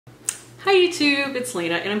Hi YouTube, it's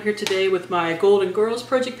Lena and I'm here today with my Golden Girls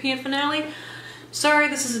Project Pan finale. Sorry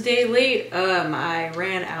this is a day late. I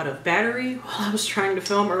ran out of battery while I was trying to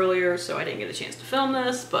film earlier, so I didn't get a chance to film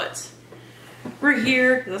this, but we're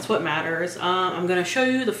here. That's what matters. I'm going to show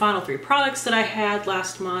you the final 3 products that I had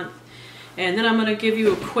last month, and then I'm going to give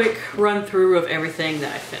you a quick run through of everything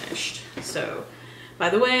that I finished. So, by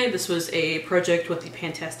the way, this was a project with the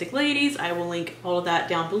PANtastic ladies. I will link all of that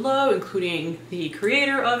down below, including the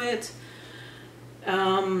creator of it.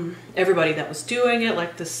 Everybody that was doing it,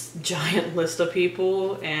 like this giant list of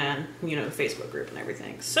people, and you know, the Facebook group and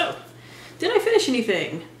everything. So, did I finish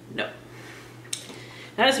anything? No.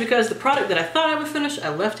 That is because the product that I thought I would finish, I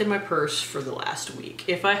left in my purse for the last week.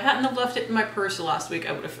 If I hadn't have left it in my purse the last week,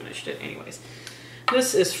 I would have finished it anyways.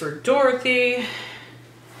 This is for Dorothy.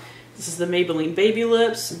 This is the Maybelline Baby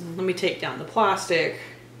Lips. Let me take down the plastic.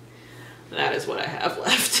 That is what I have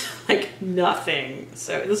left. Like nothing.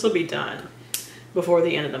 So this will be done before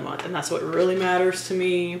the end of the month, and that's what really matters to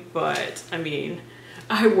me. But I mean,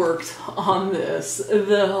 I worked on this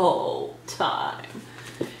the whole time.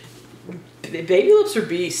 The Baby Lips are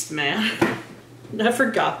beast, man. I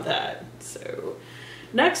forgot that. So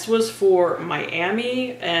next was for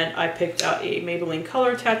Miami, and I picked out a Maybelline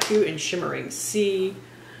Color Tattoo in Shimmering Sea.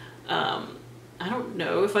 I don't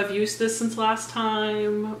know if I've used this since last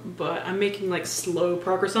time, but I'm making like slow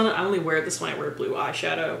progress on it. I only wear this when I wear blue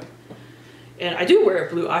eyeshadow. And I do wear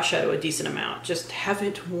blue eyeshadow a decent amount, just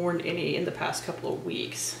haven't worn any in the past couple of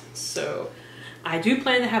weeks. So I do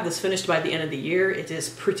plan to have this finished by the end of the year. It is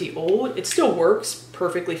pretty old. It still works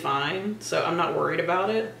perfectly fine, so I'm not worried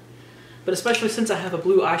about it. But especially since I have a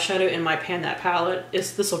blue eyeshadow in my Pan That palette,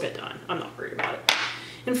 this will get done. I'm not worried about it.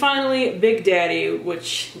 And finally, Big Daddy,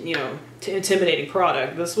 which, you know, intimidating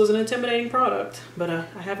product. This was an intimidating product, but I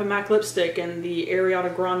have a MAC lipstick in the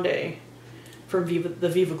Ariana Grande from the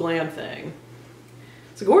Viva Glam thing.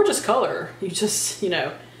 It's a gorgeous color. You just, you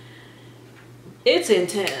know, it's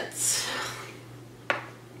intense.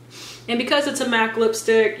 And because it's a MAC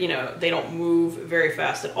lipstick, you know, they don't move very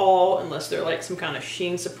fast at all unless they're like some kind of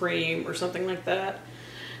Sheen Supreme or something like that.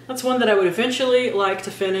 That's one that I would eventually like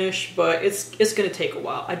to finish, but it's going to take a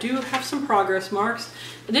while. I do have some progress marks.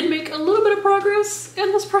 I did make a little bit of progress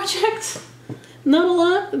in this project. Not a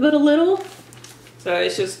lot, but a little. So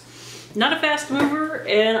it's just not a fast mover,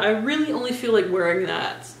 and I really only feel like wearing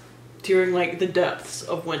that during like the depths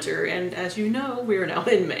of winter. And as you know, we are now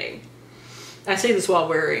in May. I say this while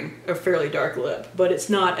wearing a fairly dark lip, but it's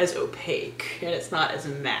not as opaque and it's not as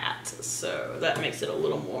matte, so that makes it a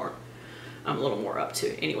little more, I'm a little more up to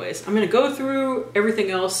it. Anyways, I'm going to go through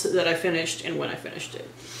everything else that I finished and when I finished it.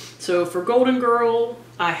 So for Golden Girl,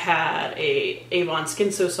 I had a Avon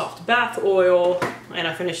Skin So Soft Bath Oil, and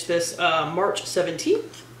I finished this March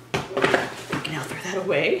 17th. I can now throw that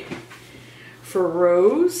away. For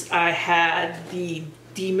Rose, I had the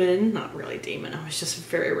Demon, not really Demon, I was just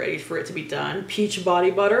very ready for it to be done, Peach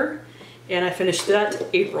Body Butter, and I finished that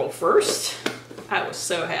April 1st. I was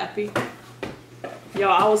so happy.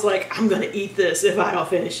 Y'all, I was like, I'm gonna eat this if I don't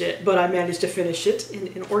finish it, but I managed to finish it in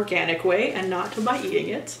an organic way and not by eating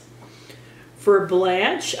it. For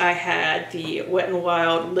Blanche, I had the Wet n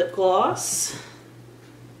Wild Lip Gloss,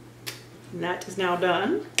 and that is now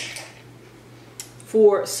done.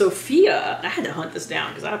 For Sofia, I had to hunt this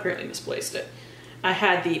down because I apparently misplaced it. I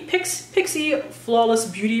had the Pixie Flawless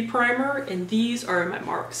Beauty Primer, and these are my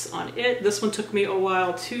marks on it. This one took me a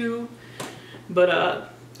while too, but I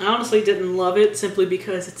honestly didn't love it simply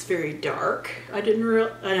because it's very dark. I didn't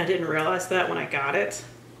realize that when I got it.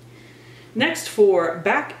 Next for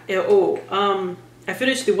I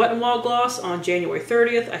finished the Wet n Wild Gloss on January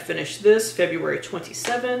 30th. I finished this February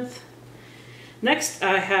 27th. Next,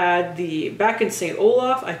 I had the Back in St.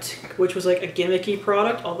 Olaf, which was like a gimmicky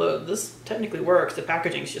product, although this technically works. The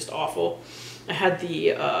packaging is just awful. I had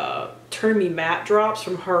the Turn Me Matte Drops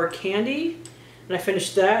from Hard Candy, and I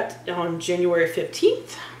finished that on January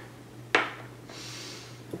 15th.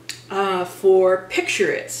 For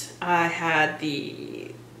Picture It, I had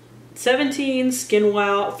the 17 Skin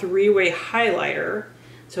Wow 3-Way Highlighter,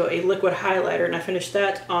 so a liquid highlighter, and I finished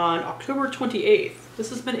that on October 28th. This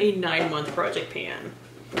has been a 9-month project pan,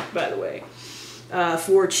 by the way.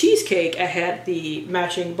 For Cheesecake, I had the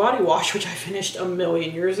matching body wash, which I finished a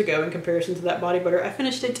million years ago in comparison to that body butter. I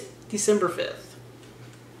finished it December 5th.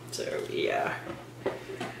 So, yeah.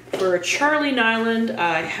 For Charlie Nylund,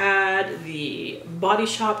 I had the Body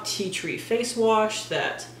Shop Tea Tree Face Wash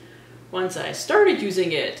that once I started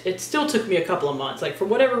using it, it still took me a couple of months. Like, for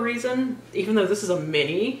whatever reason, even though this is a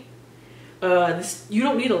mini, you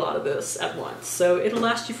don't need a lot of this at once, so it'll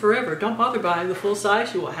last you forever. Don't bother buying the full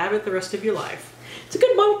size, you will have it the rest of your life.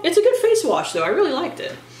 It's a good face wash though. I really liked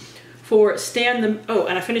it. For Stan the... Oh,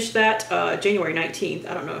 and I finished that January 19th.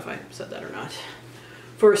 I don't know if I said that or not.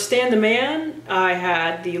 For Stan the Man, I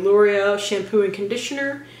had the L'Oreal shampoo and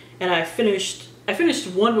conditioner, and I finished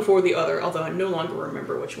one before the other, although I no longer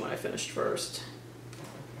remember which one I finished first.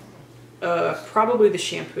 Probably the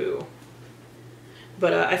shampoo.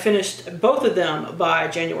 But I finished both of them by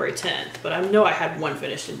January 10th, but I know I had one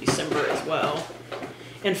finished in December as well.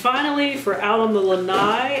 And finally, for Out on the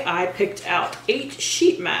Lanai, I picked out 8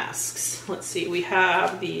 sheet masks. Let's see, we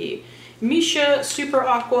have the Misha Super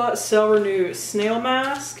Aqua Cell Renew Snail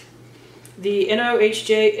Mask, the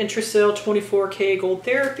NOHJ Intracell 24K Gold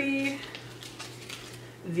Therapy,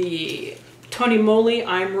 the Tony Moly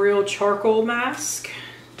I'm Real Charcoal Mask,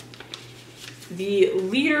 the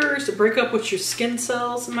Leaders Break Up With Your Skin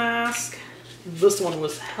Cells Mask. This one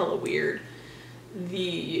was hella weird.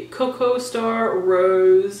 The Cocoa Star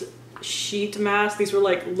Rose Sheet Mask. These were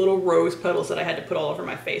like little rose petals that I had to put all over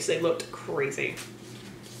my face. They looked crazy.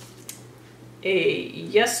 A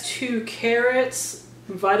Yes 2 Carrots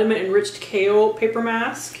Vitamin Enriched Kale Paper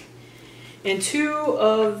Mask. And 2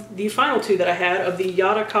 of the final 2 that I had of the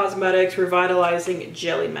Yada Cosmetics Revitalizing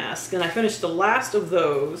Jelly Mask. And I finished the last of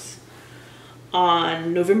those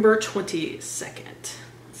on November 22nd.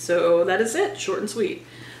 So that is it, short and sweet.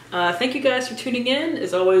 Thank you guys for tuning in.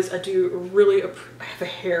 As always, I do really, I have a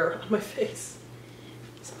hair on my face.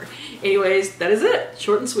 Sorry. Anyways, that is it,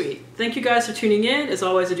 short and sweet. Thank you guys for tuning in. As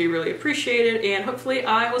always, I do really appreciate it, and hopefully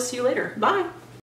I will see you later. Bye.